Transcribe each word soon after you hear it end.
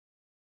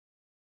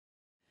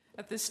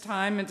At this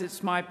time, it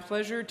is my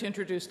pleasure to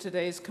introduce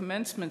today's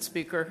commencement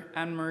speaker,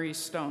 Anne-Marie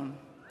Stone.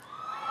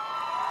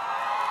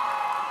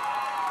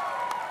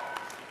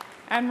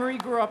 Anne-Marie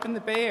grew up in the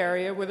Bay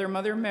Area with her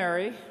mother,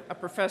 Mary, a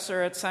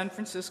professor at San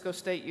Francisco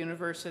State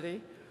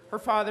University, her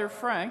father,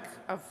 Frank,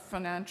 a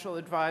financial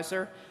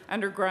advisor,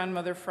 and her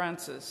grandmother,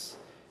 Frances.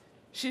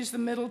 She's the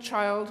middle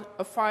child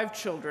of 5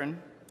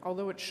 children,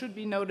 although it should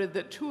be noted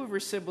that 2 of her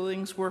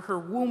siblings were her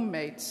womb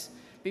mates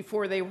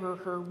before they were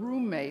her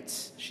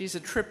roommates. She's a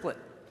triplet.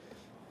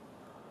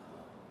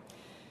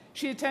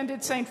 She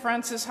attended St.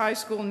 Francis High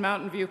School in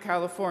Mountain View,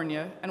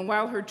 California, and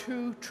while her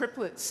 2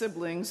 triplet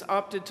siblings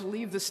opted to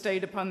leave the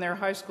state upon their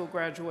high school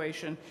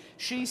graduation,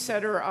 she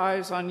set her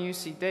eyes on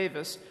UC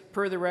Davis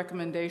per the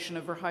recommendation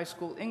of her high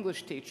school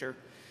English teacher.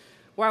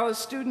 While a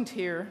student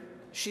here,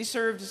 she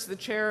served as the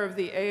chair of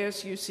the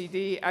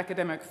ASUCD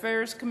Academic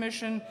Affairs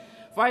Commission,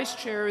 vice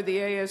chair of the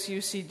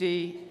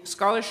ASUCD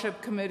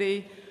Scholarship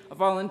Committee, a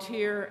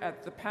volunteer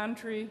at the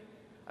Pantry,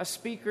 a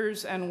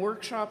speakers and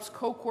workshops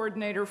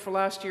co-coordinator for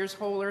last year's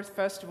Whole Earth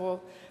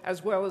Festival,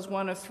 as well as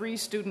one of 3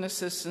 student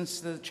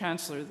assistants to the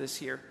Chancellor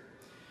this year.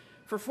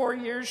 For 4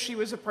 years, she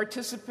was a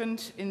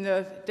participant in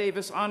the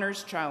Davis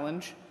Honors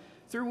Challenge,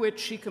 through which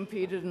she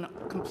completed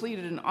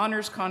an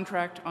honors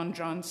contract on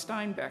John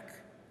Steinbeck.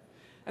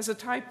 As a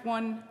type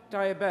 1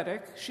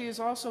 diabetic, she has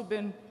also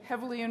been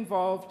heavily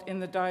involved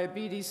in the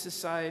Diabetes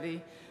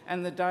Society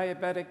and the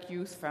Diabetic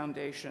Youth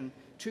Foundation,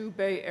 2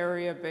 Bay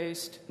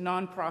Area-based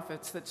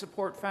nonprofits that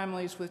support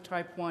families with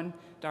type 1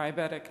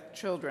 diabetic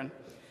children.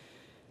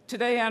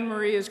 Today,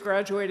 Anne-Marie is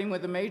graduating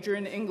with a major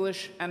in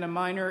English and a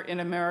minor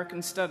in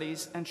American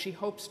Studies, and she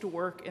hopes to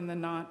work in the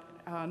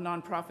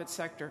nonprofit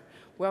sector.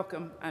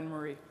 Welcome,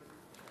 Anne-Marie.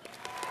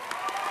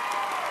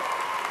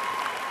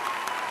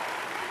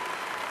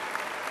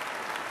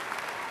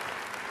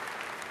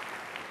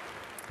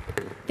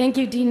 Thank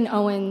you, Dean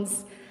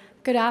Owens.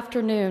 Good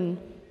afternoon.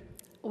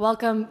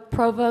 Welcome,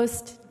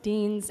 Provost,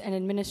 Deans and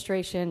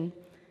Administration,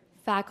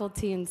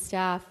 faculty and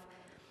staff,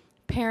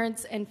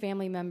 parents and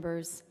family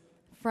members,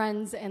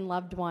 friends and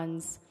loved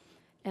ones,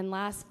 and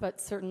last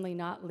but certainly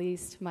not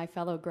least, my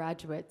fellow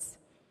graduates.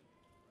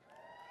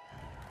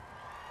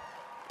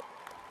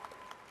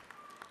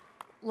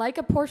 Like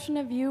a portion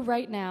of you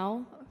right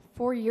now,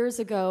 4 years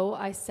ago,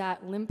 I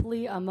sat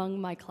limply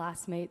among my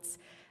classmates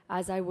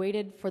as I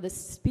waited for the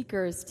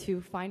speakers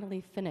to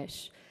finally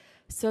finish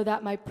so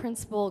that my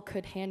principal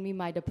could hand me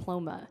my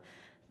diploma,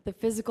 the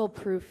physical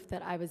proof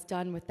that I was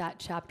done with that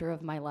chapter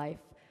of my life.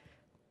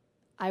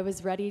 I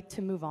was ready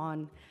to move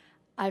on.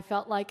 I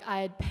felt like I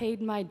had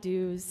paid my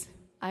dues.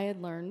 I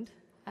had learned.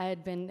 I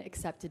had been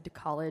accepted to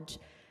college.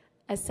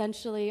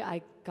 Essentially,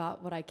 I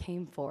got what I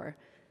came for.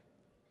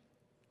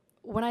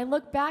 When I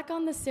look back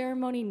on the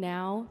ceremony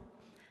now,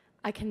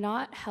 I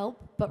cannot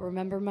help but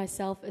remember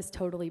myself as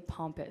totally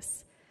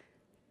pompous.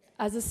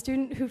 As a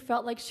student who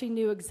felt like she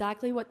knew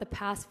exactly what the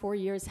past 4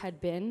 years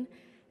had been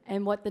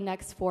and what the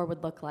next 4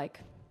 would look like.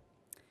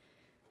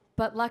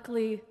 But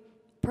luckily,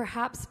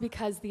 perhaps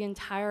because the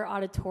entire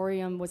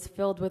auditorium was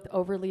filled with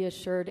overly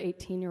assured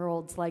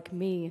 18-year-olds like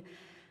me,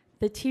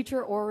 the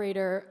teacher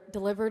orator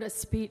delivered a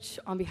speech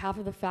on behalf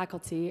of the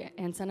faculty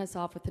and sent us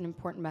off with an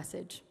important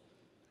message.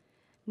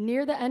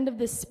 Near the end of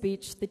this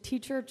speech, the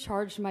teacher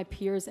charged my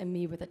peers and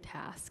me with a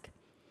task.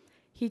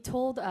 He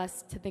told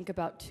us to think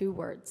about 2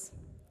 words: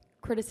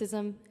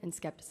 criticism and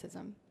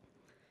skepticism.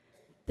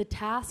 The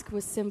task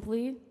was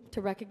simply to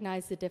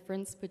recognize the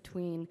difference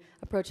between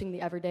approaching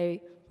the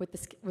everyday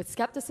with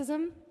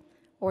skepticism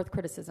or with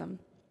criticism.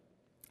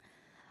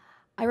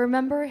 I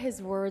remember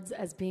his words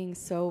as being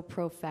so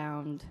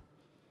profound.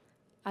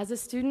 As a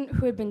student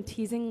who had been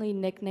teasingly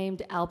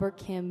nicknamed Albert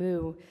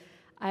Camus,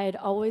 I had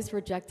always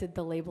rejected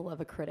the label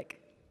of a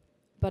critic.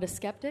 But a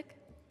skeptic,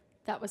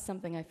 that was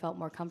something I felt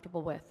more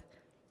comfortable with.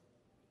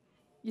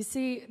 You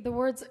see, the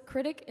words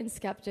critic and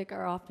skeptic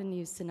are often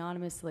used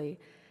synonymously,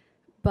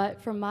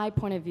 but from my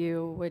point of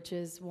view, which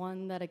is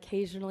one that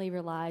occasionally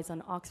relies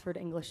on Oxford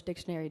English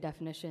Dictionary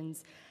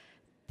definitions,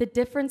 the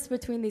difference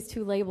between these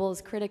 2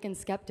 labels, critic and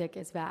skeptic,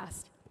 is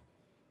vast.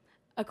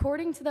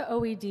 According to the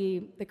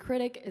OED, the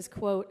critic is,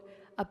 quote,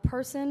 a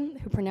person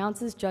who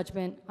pronounces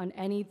judgment on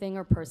anything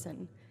or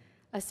person,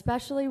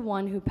 especially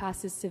one who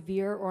passes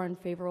severe or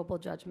unfavorable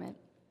judgment,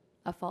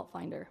 a fault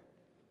finder.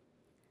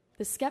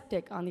 The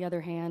skeptic, on the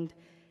other hand,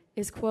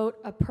 is, quote,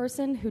 a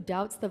person who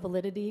doubts the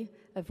validity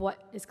of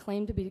what is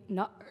claimed to be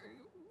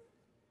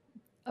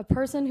a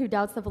person who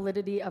doubts the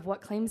validity of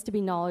what claims to be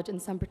knowledge in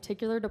some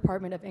particular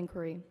department of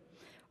inquiry,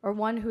 or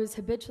one who is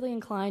habitually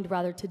inclined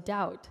rather to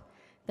doubt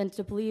than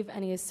to believe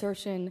any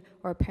assertion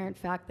or apparent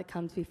fact that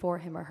comes before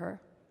him or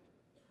her.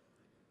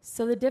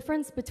 So the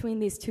difference between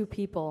these 2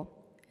 people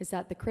is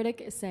that the critic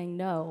is saying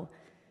no,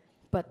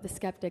 but the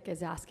skeptic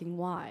is asking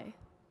why.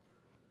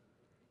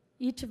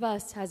 Each of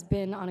us has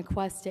been on a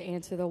quest to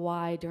answer the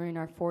why during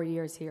our 4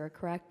 years here,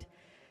 correct?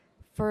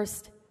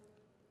 First,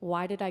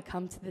 why did I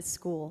come to this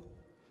school?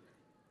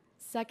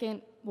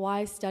 Second,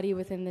 why study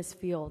within this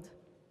field?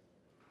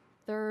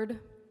 Third,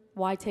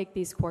 why take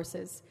these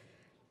courses?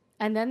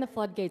 And then the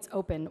floodgates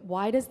open.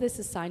 Why does this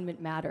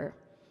assignment matter?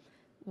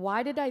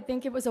 Why did I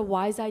think it was a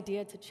wise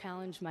idea to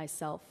challenge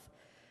myself?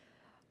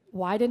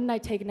 Why didn't I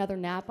take another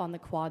nap on the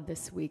quad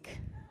this week?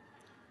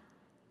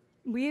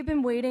 We have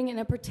been wading in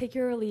a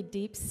particularly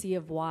deep sea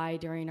of why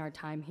during our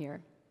time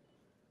here.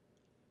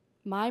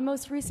 My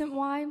most recent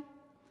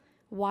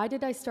why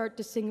did I start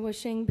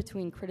distinguishing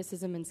between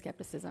criticism and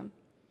skepticism?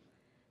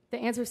 The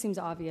answer seems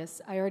obvious.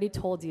 I already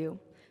told you.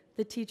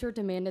 The teacher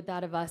demanded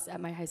that of us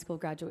at my high school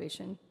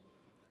graduation.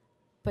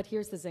 But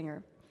here's the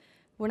zinger.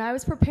 When I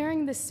was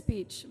preparing this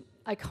speech,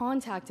 I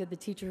contacted the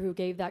teacher who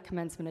gave that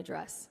commencement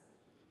address.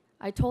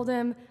 I told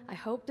him I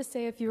hoped to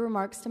say a few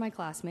remarks to my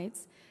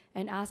classmates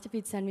and asked if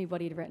he'd send me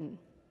what he'd written.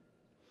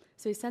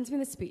 So he sends me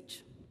the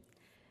speech.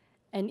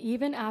 And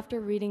even after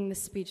reading the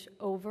speech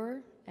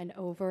over and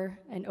over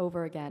and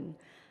over again,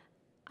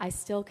 I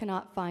still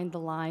cannot find the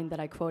line that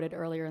I quoted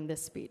earlier in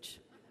this speech.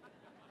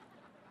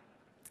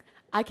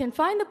 I can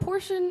find the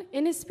portion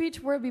in his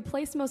speech where it would be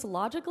placed most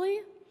logically.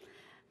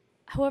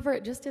 However,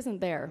 it just isn't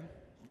there.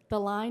 The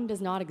line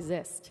does not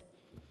exist.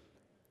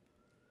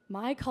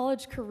 My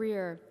college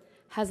career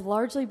has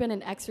largely been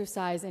an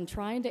exercise in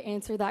trying to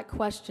answer that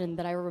question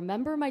that I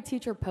remember my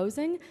teacher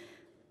posing,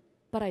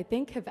 but I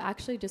think have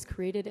actually just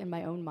created in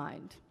my own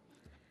mind.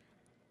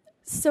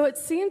 So it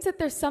seems that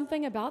there's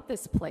something about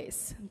this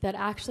place that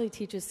actually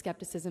teaches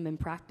skepticism in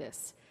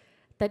practice,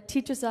 that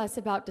teaches us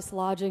about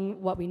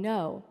dislodging what we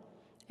know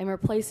and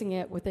replacing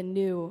it with a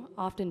new,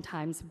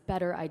 oftentimes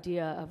better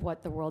idea of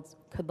what the world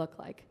could look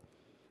like.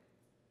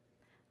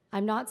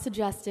 I'm not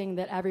suggesting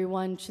that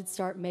everyone should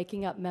start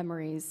making up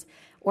memories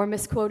or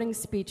misquoting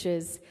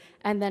speeches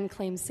and then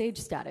claim sage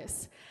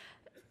status.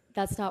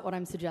 That's not what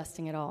I'm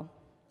suggesting at all.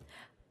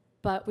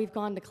 But we've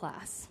gone to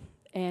class,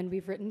 and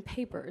we've written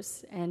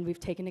papers, and we've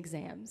taken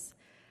exams.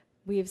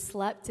 We've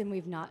slept and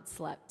we've not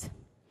slept.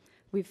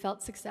 We've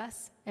felt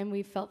success and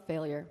we've felt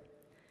failure.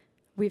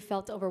 We've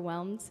felt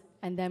overwhelmed,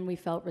 and then we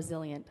felt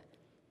resilient.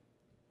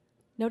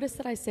 Notice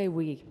that I say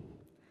we.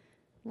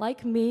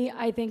 Like me,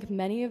 I think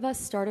many of us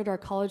started our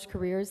college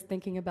careers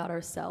thinking about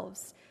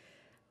ourselves.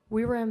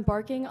 We were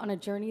embarking on a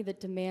journey that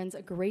demands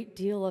a great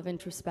deal of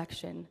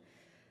introspection,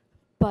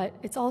 but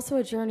it's also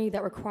a journey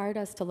that required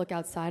us to look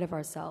outside of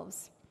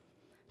ourselves,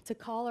 to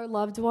call our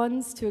loved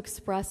ones, to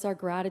express our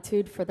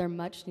gratitude for their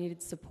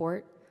much-needed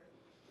support,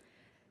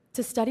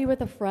 to study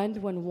with a friend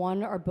when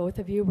one or both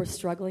of you were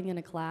struggling in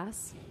a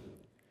class,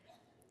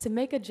 to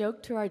make a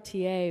joke to our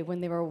TA when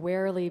they were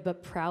warily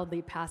but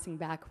proudly passing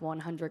back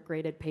 100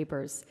 graded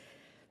papers,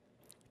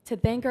 to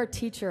thank our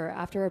teacher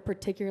after a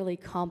particularly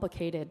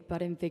complicated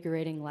but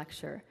invigorating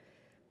lecture,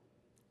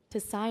 to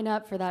sign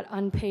up for that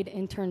unpaid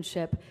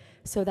internship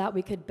so that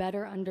we could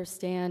better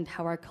understand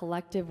how our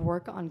collective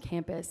work on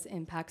campus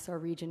impacts our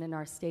region and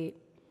our state.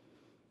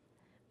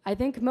 I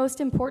think most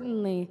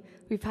importantly,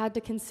 we've had to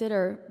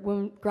consider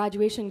when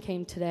graduation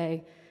came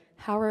today,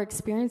 how our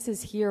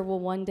experiences here will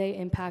one day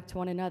impact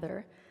one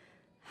another,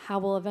 how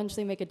we'll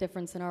eventually make a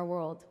difference in our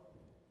world.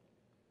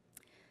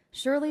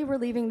 Surely we're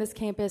leaving this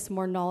campus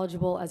more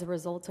knowledgeable as a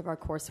result of our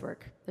coursework.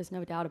 There's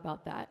no doubt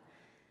about that.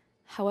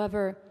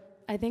 However,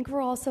 I think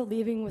we're also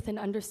leaving with an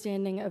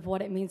understanding of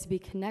what it means to be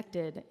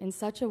connected in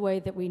such a way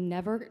that we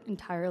never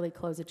entirely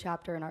close a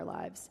chapter in our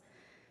lives.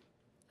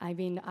 I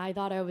mean, I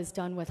thought I was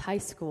done with high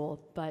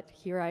school, but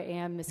here I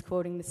am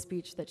misquoting the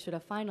speech that should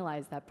have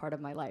finalized that part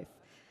of my life.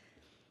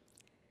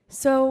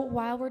 So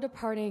while we're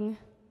departing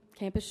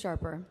Campus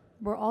Sharper,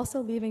 we're also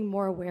leaving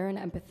more aware and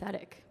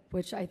empathetic,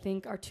 which I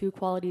think are two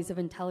qualities of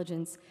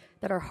intelligence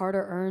that are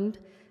harder earned,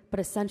 but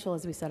essential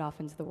as we set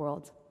off into the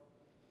world.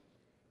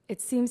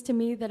 It seems to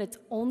me that it's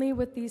only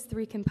with these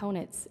three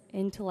components,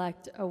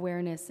 intellect,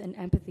 awareness, and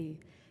empathy,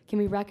 can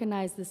we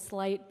recognize the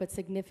slight but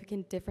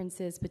significant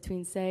differences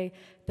between, say,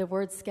 the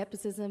words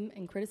skepticism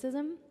and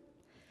criticism.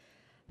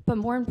 But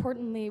more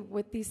importantly,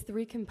 with these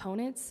three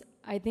components,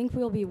 I think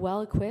we'll be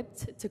well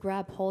equipped to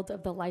grab hold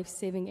of the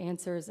life-saving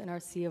answers in our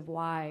sea of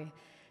why,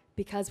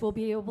 because we'll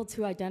be able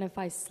to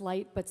identify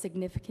slight but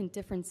significant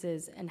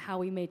differences in how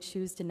we may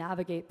choose to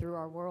navigate through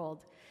our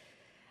world,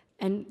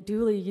 and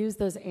duly use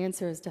those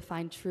answers to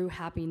find true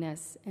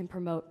happiness and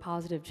promote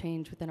positive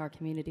change within our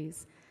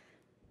communities.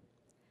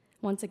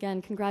 Once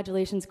again,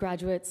 congratulations,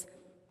 graduates.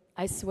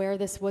 I swear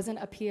this wasn't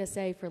a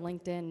PSA for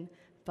LinkedIn,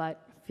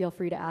 but feel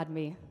free to add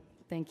me.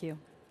 Thank you.